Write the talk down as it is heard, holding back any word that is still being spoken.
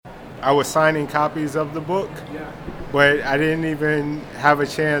I was signing copies of the book, but I didn't even have a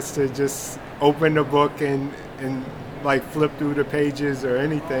chance to just open the book and like flip through the pages or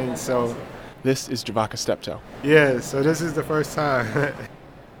anything. So This is Javaka Steptoe. yeah, so this is the first time.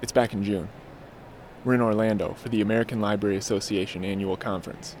 It's back in June. We're in Orlando for the American Library Association annual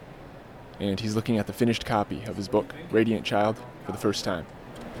conference. And he's looking at the finished copy of his book, Radiant Child, for the first time.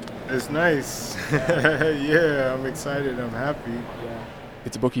 It's nice. Yeah, I'm excited. I'm happy.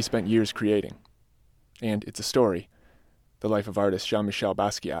 It's a book he spent years creating. And it's a story, the life of artist JEAN-MICHEL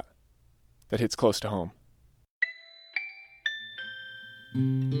Basquiat, that hits close to home.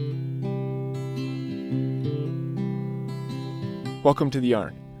 Welcome to The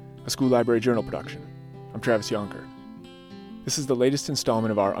Yarn, a school library journal production. I'm Travis Yonker. This is the latest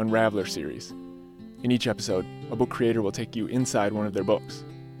installment of our Unraveled series. In each episode, a book creator will take you inside one of their books.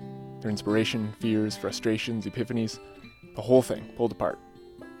 Their inspiration, fears, frustrations, epiphanies, the whole thing pulled apart.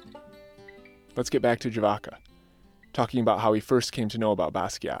 Let's get back to Javaka, talking about how he first came to know about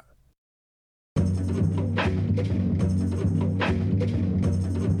Basquiat.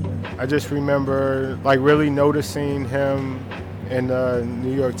 I just remember really noticing him in the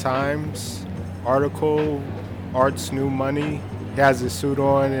New York Times article, Art's New Money. He has his suit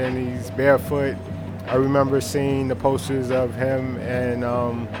on and he's barefoot. I remember seeing the posters of him and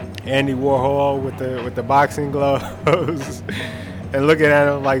Andy Warhol with the boxing gloves and looking at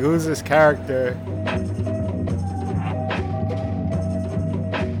him like, who's this character?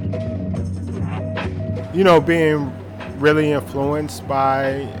 You know, being really influenced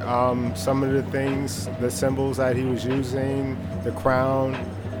by some of the things, the symbols that he was using, the crown.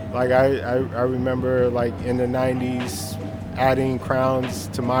 Like I remember in the 90s adding crowns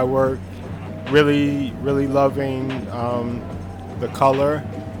to my work, really loving the color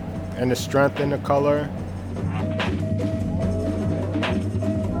and the strength in the color.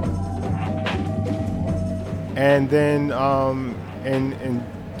 And then in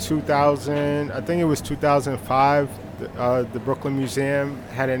 2000, I think it was 2005, the Brooklyn Museum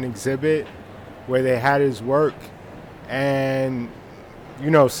had an exhibit where they had his work, and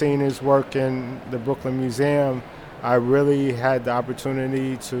seeing his work in the Brooklyn Museum, I really had the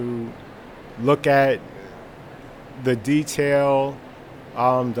opportunity to look at the detail,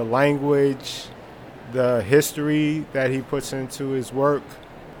 the language, the history that he puts into his work,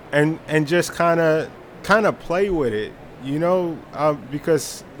 and just kind of play with it,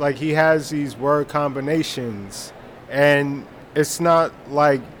 because he has these word combinations, and it's not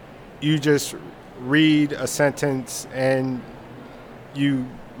like you just read a sentence and you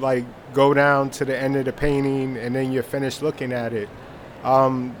go down to the end of the painting and then you're finished looking at it.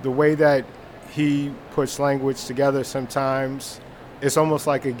 The way that he puts language together sometimes, it's almost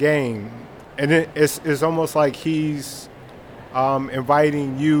like a game, and it's almost like he's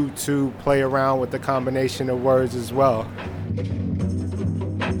inviting you to play around with the combination of words as well.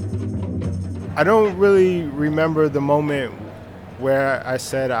 I don't really remember the moment where I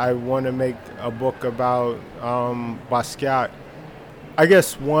said I want to make a book about Basquiat. I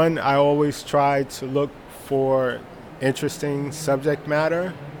guess I always try to look for interesting subject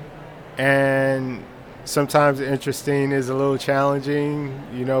matter, and sometimes interesting is a little challenging,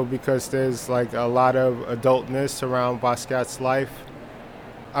 because there's a lot of adultness around Basquiat's life.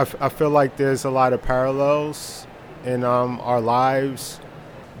 I feel like there's a lot of parallels in our lives.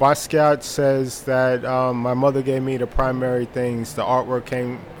 Basquiat says that my mother gave me the primary things, the artwork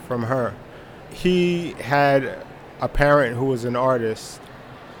came from her. He had a parent who was an artist,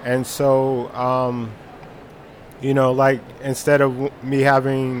 and so instead of me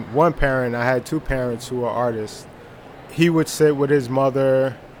having one parent, I had two parents who were artists. He would sit with his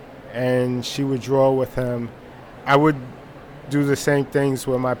mother and she would draw with him. I would do the same things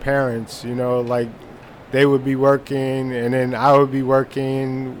with my parents, they would be working and then I would be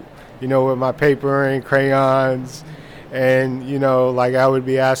working, with my paper and crayons. And, I would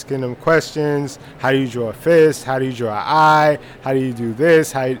be asking them questions. How do you draw a fist? How do you draw an eye? How do you do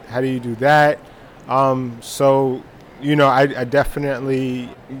this? How do you do that? I definitely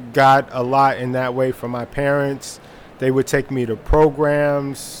got a lot in that way from my parents. They would take me to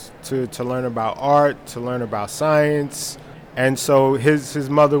programs to learn about art, to learn about science. And so his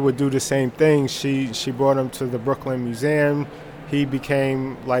mother would do the same thing. She brought him to the Brooklyn Museum. He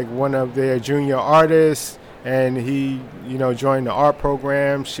became one of their junior artists, and he, joined the art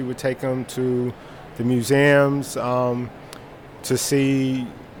program. She would take him to the museums to see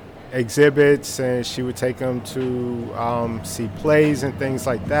exhibits, and she would take him to see plays and things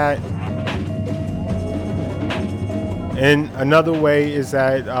like that. And another way is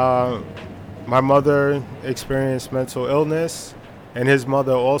that my mother experienced mental illness, and his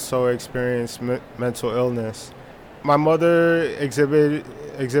mother also experienced mental illness. My mother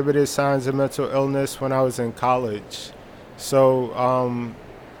exhibited signs of mental illness when I was in college. So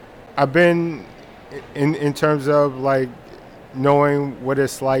I've been in terms of like knowing what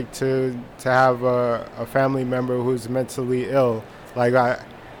it's like to have a family member who's mentally ill. Like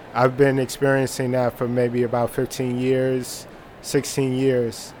I've been experiencing that for maybe about 15 years, 16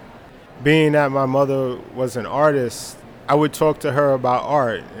 years. Being that my mother was an artist, I would talk to her about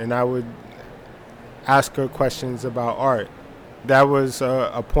art, and I would ask her questions about art. That was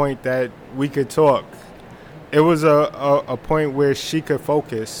a point that we could talk. It was a point where she could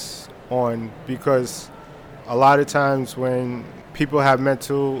focus on, because a lot of times when people have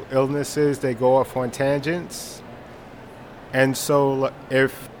mental illnesses, they go off on tangents. And so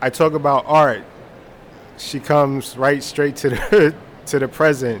if I talk about art, she comes right straight to the to the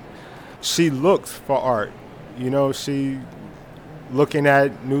present. She looks for art. She looking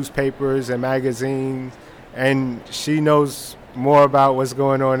at newspapers and magazines, and she knows more about what's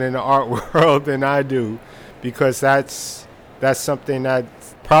going on in the art world than I do, because that's something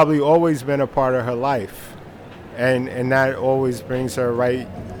that's probably always been a part of her life, and that always brings her right,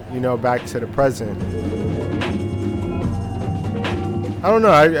 back to the present. I don't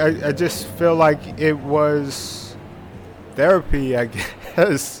know. I just feel like it was therapy, I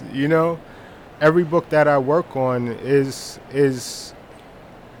guess. Every book that I work on is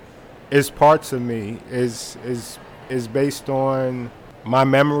parts of me, is based on my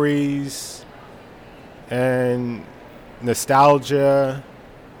memories and nostalgia,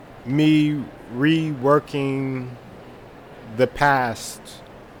 me reworking the past,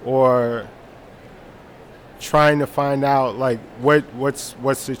 or trying to find out like what's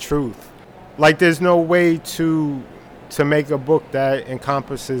the truth. Like there's no way to make a book that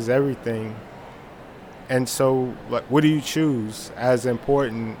encompasses everything. And so like, what do you choose as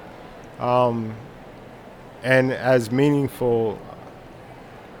important and as meaningful?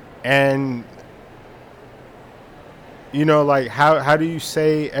 And like how do you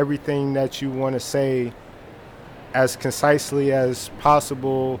say everything that you want to say as concisely as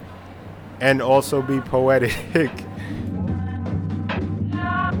possible and also be poetic?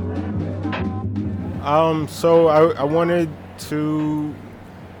 So I wanted to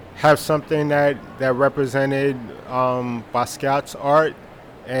have something that represented Basquiat's art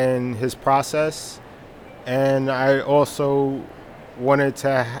and his process. And I also wanted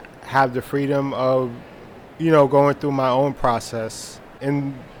to have the freedom of, going through my own process.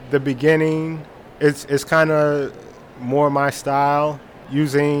 In the beginning, it's kind of more my style,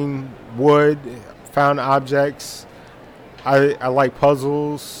 using wood, found objects. I like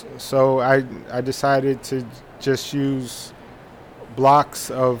puzzles, so I decided to just use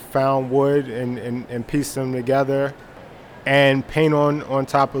blocks of found wood and piece them together and paint on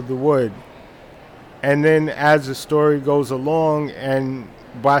top of the wood. And then as the story goes along and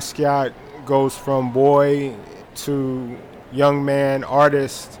Basquiat goes from boy to young man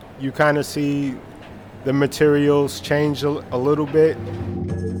artist, you kind of see the materials change a little bit.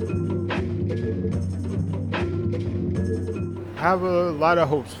 I have a lot of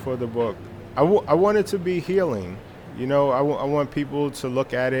hopes for the book. I want it to be healing. I want people to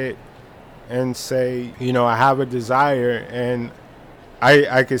look at it and say, I have a desire, and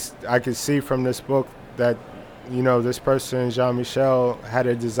I could see from this book that, this person, JEAN-MICHEL, had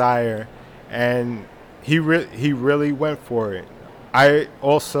a desire, and he really went for it. I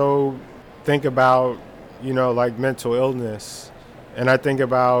also think about, like mental illness, and I think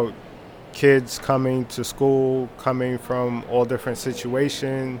about kids coming to school, coming from all different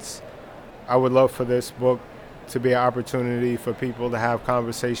situations. I would love for this book to be an opportunity for people to have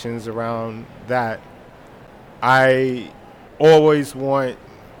conversations around that. I always want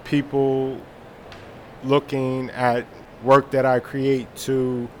people looking at work that I create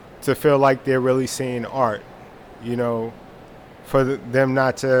to feel like they're really seeing art, for them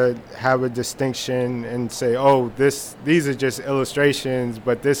not to have a distinction and say, oh, these are just illustrations,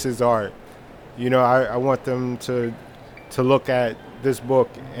 but this is art. I want them to look at this book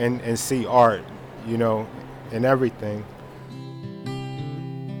and see art, in everything.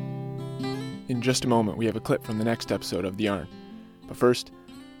 In just a moment, we have a clip from the next episode of The Yarn. But first,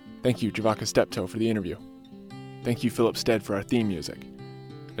 thank you, Javaka Steptoe, for the interview. Thank you, Philip Stead, for our theme music.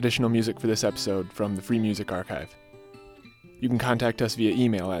 Additional music for this episode from the Free Music Archive. You can contact us via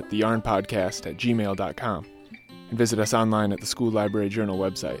email at theyarnpodcast@gmail.com and visit us online at the School Library Journal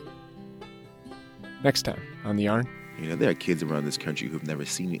website. Next time on The Yarn. There are kids around this country who've never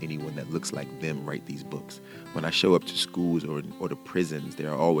seen anyone that looks like them write these books. When I show up to schools or to prisons,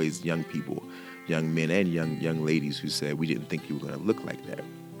 there are always young young men and young ladies who said, we didn't think you were going to look like that,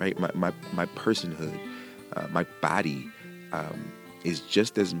 right? My personhood, my body is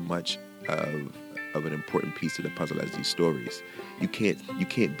just as much of an important piece to the puzzle as these stories. You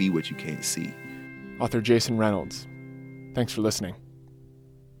can't be what you can't see. Author Jason Reynolds. Thanks for listening.